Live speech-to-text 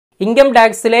Income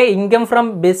ടാക്സിലെ income from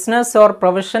business or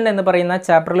profession എന്ന് പറയുന്ന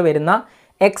ചാപ്റ്ററിൽ വരുന്ന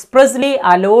എക്സ്പ്രസ്ലി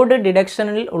അലോഡ്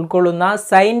ഡിഡക്ഷനിൽ ഉൾക്കൊള്ളുന്ന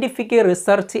സയൻറ്റിഫിക്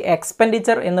റിസർച്ച്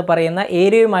എക്സ്പെൻഡിച്ചർ എന്ന് പറയുന്ന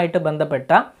ഏരിയയുമായിട്ട്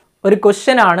ബന്ധപ്പെട്ട ഒരു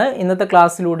ക്വസ്റ്റ്യൻ ആണ് ഇന്നത്തെ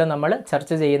ക്ലാസ്സിലൂടെ നമ്മൾ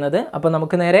ചർച്ച ചെയ്യുന്നത്. അപ്പോൾ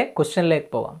നമുക്ക് നേരെ ക്വസ്റ്റ്യനിലേക്ക്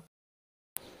പോകാം.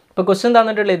 ഇപ്പോൾ ക്വസ്റ്റ്യൻ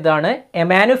തന്നിട്ടുള്ള ഇതാണ്: A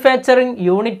manufacturing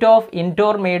unit of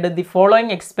indoor made the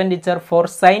following expenditure four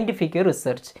scientific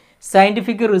research.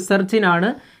 Scientific റിസർച്ചിനാണ്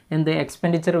എന്ത്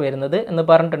എക്സ്പെൻഡിച്ചർ വരുന്നത് എന്ന്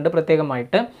പറഞ്ഞിട്ടുണ്ട്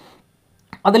പ്രത്യേകമായിട്ട്.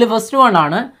 അതിൽ ഫസ്റ്റ് വൺ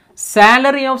ആണ്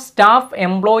salary of staff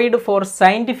employed four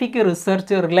scientific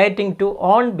research relating to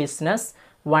own business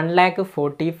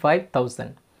 1,45,000.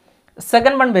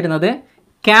 Second one വരുന്നത്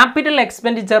capital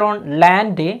expenditure on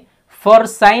land four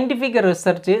scientific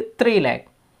research 3 lakh.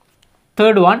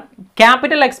 Third one,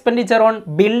 capital expenditure on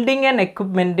building and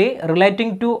equipment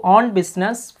relating to on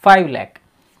business 5 lakh.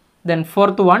 Then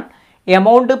fourth one,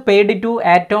 amount paid to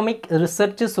Atomic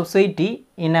Research Society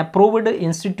in approved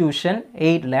institution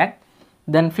 8 lakh.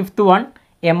 Then fifth one,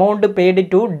 amount paid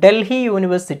to Delhi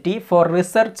University for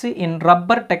research in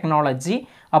rubber technology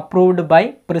approved by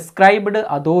prescribed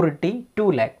authority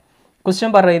 2 lakh.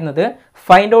 Question പറയുന്നത്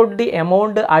find out the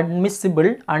amount admissible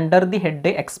under the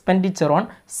head expenditure on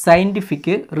scientific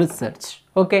research.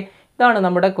 Okay, ഇതാണ്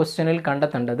നമ്മുടെ ക്വസ്റ്റ്യനിൽ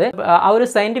കണ്ടെത്തേണ്ടത്. ആ ഒരു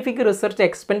scientific research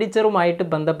എക്സ്പെൻഡിച്ചറുമായിട്ട്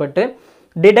ബന്ധപ്പെട്ട്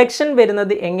deduction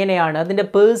വരുന്നത് എങ്ങനെയാണ്, അതിൻ്റെ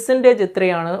പേഴ്സൻറ്റേജ്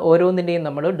എത്രയാണ്, ഓരോന്നിൻ്റെയും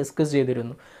നമ്മൾ ഡിസ്കസ്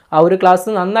ചെയ്തിരുന്നു. ആ ഒരു ക്ലാസ്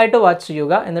നന്നായിട്ട് വാച്ച്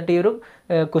ചെയ്യുക, എന്നിട്ട് ഈ ഒരു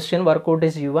ക്വസ്റ്റ്യൻ വർക്കൗട്ട്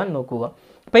ചെയ്യുവാൻ നോക്കുക.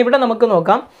 അപ്പോൾ ഇവിടെ നമുക്ക്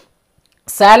നോക്കാം.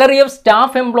 Salary of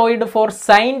staff employed four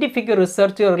scientific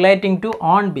research relating to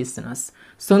own business.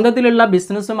 സ്വന്തത്തിലുള്ള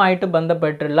ബിസിനസ്സുമായിട്ട്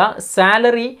ബന്ധപ്പെട്ടുള്ള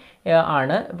സാലറി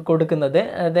ആണ് കൊടുക്കുന്നത്.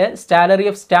 അത് salary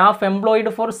of staff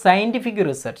employed four scientific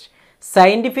research.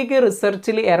 Scientific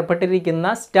റിസർച്ചിൽ ഏർപ്പെട്ടിരിക്കുന്ന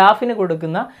സ്റ്റാഫിന്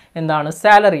കൊടുക്കുന്ന എന്താണ്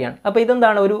സാലറിയാണ്. അപ്പോൾ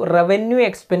ഇതെന്താണ്, ഒരു റവന്യൂ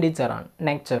എക്സ്പെൻഡിച്ചറാണ്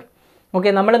നേച്ചർ. ഓക്കെ,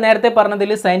 നമ്മൾ നേരത്തെ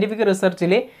പറഞ്ഞതിൽ scientific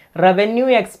റിസർച്ചിൽ revenue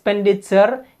expenditure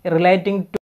relating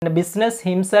to business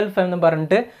himself എന്ന്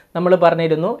പറഞ്ഞിട്ട് നമ്മൾ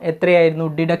പറഞ്ഞിരുന്നു. എത്രയായിരുന്നു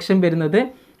ഡിഡക്ഷൻ വരുന്നത്?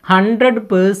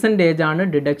 100% ആണ്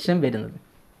ഡിഡക്ഷൻ വരുന്നത്.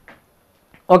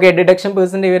 ഓക്കെ, ഡിഡക്ഷൻ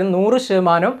പെർസെൻറ്റേജ് വരും,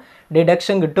 100%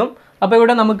 ഡിഡക്ഷൻ കിട്ടും. അപ്പോൾ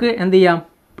ഇവിടെ നമുക്ക് എന്ത് ചെയ്യാം,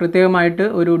 പ്രത്യേകമായിട്ട്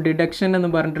ഒരു ഡിഡക്ഷൻ എന്ന്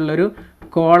പറഞ്ഞിട്ടുള്ളൊരു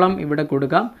കോളം ഇവിടെ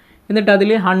കൊടുക്കാം. എന്നിട്ട് അതിൽ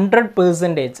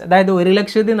 100%, അതായത്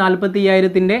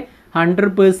 1,45,000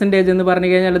 100% എന്ന്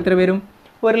പറഞ്ഞു കഴിഞ്ഞാൽ എത്ര വരും?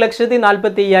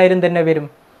 1,45,000 തന്നെ വരും.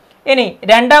 ഇനി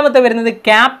രണ്ടാമത്തെ വരുന്നത്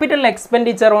ക്യാപിറ്റൽ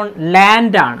എക്സ്പെൻഡിച്ചർ ഓൺ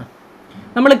ലാൻഡ് ആണ്.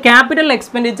 നമ്മൾ ക്യാപിറ്റൽ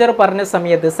എക്സ്പെൻഡിച്ചർ പറഞ്ഞ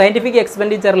സമയത്ത് സയൻറ്റിഫിക്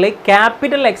എക്സ്പെൻഡിച്ചറിൽ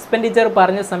ക്യാപിറ്റൽ എക്സ്പെൻഡിച്ചർ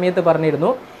പറഞ്ഞ സമയത്ത് പറഞ്ഞിരുന്നു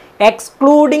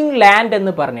എക്സ്ക്ലൂഡിങ് ലാൻഡ്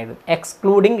എന്ന് പറഞ്ഞിരുന്നു.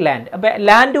 എക്സ്ക്ലൂഡിങ് ലാൻഡ്, അപ്പോൾ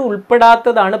ലാൻഡ്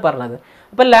ഉൾപ്പെടാത്തതാണ് പറഞ്ഞത്.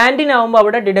 അപ്പോൾ ലാൻഡിനാവുമ്പോൾ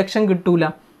അവിടെ ഡിഡക്ഷൻ കിട്ടൂല.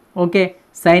 ഓക്കെ,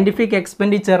 സയൻറ്റിഫിക്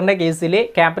എക്സ്പെൻഡിച്ചറിൻ്റെ കേസിൽ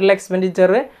ക്യാപിറ്റൽ എക്സ്പെൻഡിച്ചർ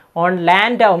ഓൺ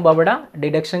ലാൻഡ് ആവുമ്പോൾ അവിടെ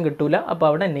ഡിഡക്ഷൻ കിട്ടൂല, അപ്പോൾ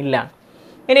അവിടെ നില്ലാണ്.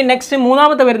 ഇനി നെക്സ്റ്റ്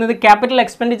മൂന്നാമത്തെ വരുന്നത് ക്യാപിറ്റൽ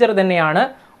എക്സ്പെൻഡിച്ചർ തന്നെയാണ്,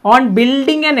 ഓൺ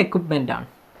ബിൽഡിംഗ് ആൻഡ് എക്വിപ്മെൻ്റ് ആണ്.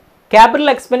 ക്യാപിറ്റൽ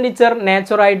എക്സ്പെൻഡിച്ചർ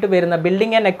നേച്ചറായിട്ട് വരുന്ന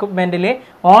ബിൽഡിംഗ് ആൻഡ് എക്വിപ്മെൻറ്റിൽ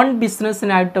ഓൺ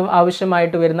ബിസിനസ്സിനായിട്ട്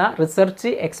ആവശ്യമായിട്ട് വരുന്ന റിസർച്ച്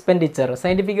എക്സ്പെൻഡിച്ചർ,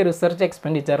 സയൻറ്റിഫിക് റിസർച്ച്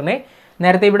എക്സ്പെൻഡിച്ചറിന്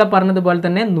നേരത്തെ ഇവിടെ പറഞ്ഞതുപോലെ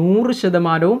തന്നെ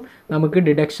 100% നമുക്ക്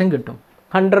ഡിഡക്ഷൻ കിട്ടും,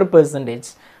 100%.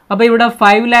 അപ്പോൾ ഇവിടെ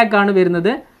 5 lakh ആണ്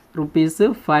വരുന്നത്, റുപ്പീസ്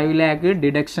 5 lakh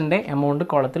ഡിഡക്ഷൻ്റെ എമൗണ്ട്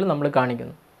കോളത്തിൽ നമ്മൾ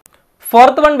കാണിക്കുന്നു.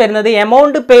 ഫോർത്ത് വൺ വരുന്നത്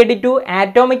amount paid to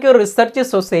atomic research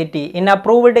society in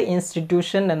approved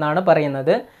institution എന്നാണ്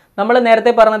പറയുന്നത്. നമ്മൾ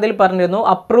നേരത്തെ പറഞ്ഞതിൽ പറഞ്ഞിരുന്നു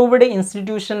approved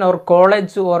institution or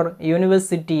college or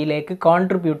യൂണിവേഴ്സിറ്റിയിലേക്ക്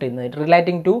contribute ചെയ്യുന്നത്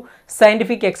റിലേറ്റിംഗ് ടു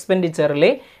സയൻറ്റിഫിക് എക്സ്പെൻഡിച്ചറിൽ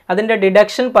അതിൻ്റെ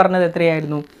ഡിഡക്ഷൻ പറഞ്ഞത്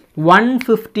എത്രയായിരുന്നു?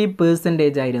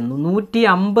 150% ആയിരുന്നു.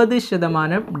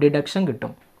 150% ഡിഡക്ഷൻ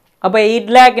കിട്ടും. അപ്പോൾ 8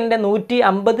 lakhൻ്റെ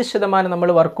 150%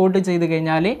 നമ്മൾ വർക്കൗട്ട് ചെയ്ത്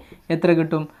കഴിഞ്ഞാൽ എത്ര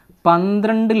കിട്ടും?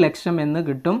 12 ലക്ഷം എന്ന്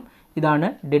കിട്ടും. ഇതാണ്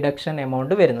ഡിഡക്ഷൻ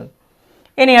എമൗണ്ട് വരുന്നത്.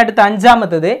 ഇനി അടുത്ത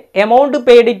അഞ്ചാമത്തത് amount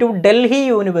paid to Delhi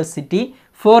university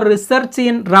for research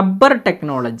in rubber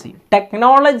technology.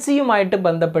 ടെക്നോളജിയുമായിട്ട്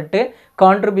ബന്ധപ്പെട്ട്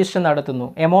കോൺട്രിബ്യൂഷൻ നടത്തുന്നു.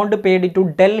 Amount paid to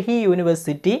Delhi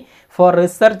university for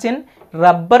research in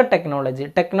rubber technology.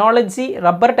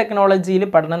 Rubber ടെക്നോളജിയിൽ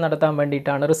പഠനം നടത്താൻ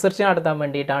വേണ്ടിയിട്ടാണ്, റിസർച്ച് നടത്താൻ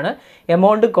വേണ്ടിയിട്ടാണ്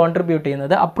എമൗണ്ട് കോൺട്രിബ്യൂട്ട്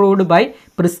ചെയ്യുന്നത്. Approved by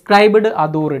prescribed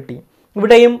authority.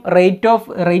 ഇവിടെയും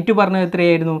റേറ്റ് പറഞ്ഞത്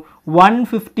എത്രയായിരുന്നു?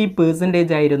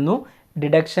 150% ആയിരുന്നു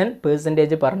ഡിഡക്ഷൻ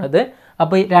പെർസെൻറ്റേജ് പറഞ്ഞത്.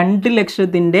 അപ്പോൾ 2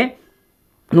 ലക്ഷത്തിൻ്റെ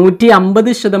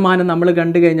 150% നമ്മൾ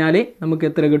കണ്ടു കഴിഞ്ഞാൽ നമുക്ക്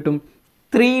എത്ര കിട്ടും?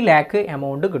 3 lakh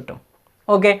എമൗണ്ട് കിട്ടും.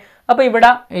 ഓക്കെ, അപ്പോൾ ഇവിടെ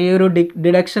ഈ ഒരു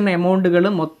ഡിഡക്ഷൻ എമൗണ്ടുകൾ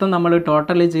മൊത്തം നമ്മൾ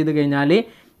ടോട്ടൽ ചെയ്ത് കഴിഞ്ഞാൽ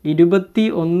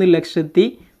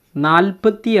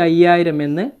 21,40,50,000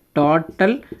 എന്ന്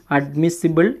total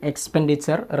admissible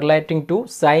expenditure relating to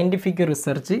scientific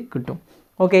research കിട്ടും.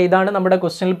 ഓക്കെ, ഇതാണ് നമ്മുടെ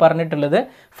ക്വസ്റ്റ്യനിൽ പറഞ്ഞിട്ടുള്ളത്.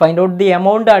 Find out the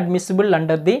amount admissible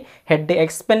under the head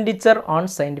expenditure on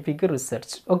scientific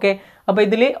research. Okay, അപ്പോൾ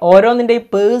ഇതിൽ ഓരോന്നിൻ്റെയും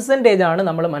പേഴ്സൻറ്റേജ് ആണ്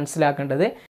നമ്മൾ മനസ്സിലാക്കേണ്ടത്.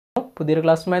 പുതിയൊരു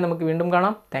ക്ലാസ്സുമായി നമുക്ക് വീണ്ടും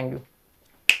കാണാം. Thank you.